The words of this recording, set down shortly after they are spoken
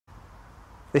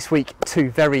This week, two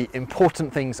very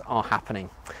important things are happening.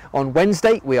 On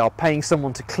Wednesday, we are paying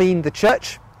someone to clean the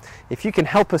church. If you can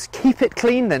help us keep it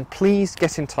clean, then please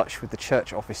get in touch with the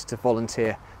church office to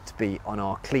volunteer to be on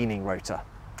our cleaning rota.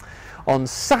 On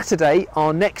Saturday,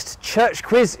 our next church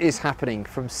quiz is happening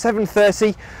from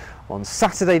 7:30. On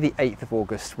Saturday the 8th of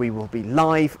August, we will be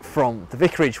live from the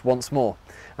vicarage once more.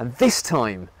 And this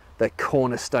time, the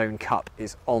Cornerstone Cup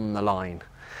is on the line.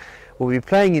 We'll be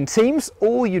playing in teams.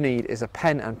 All you need is a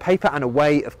pen and paper and a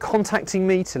way of contacting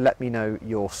me to let me know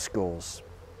your scores.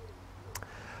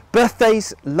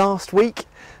 Birthdays last week.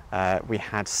 We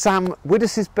had Sam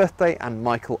Widdows's birthday and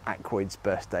Michael Ackroyd's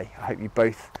birthday. I hope you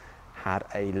both had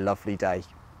a lovely day.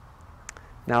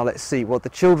 Now let's see what the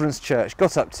Children's Church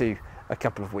got up to a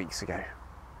couple of weeks ago.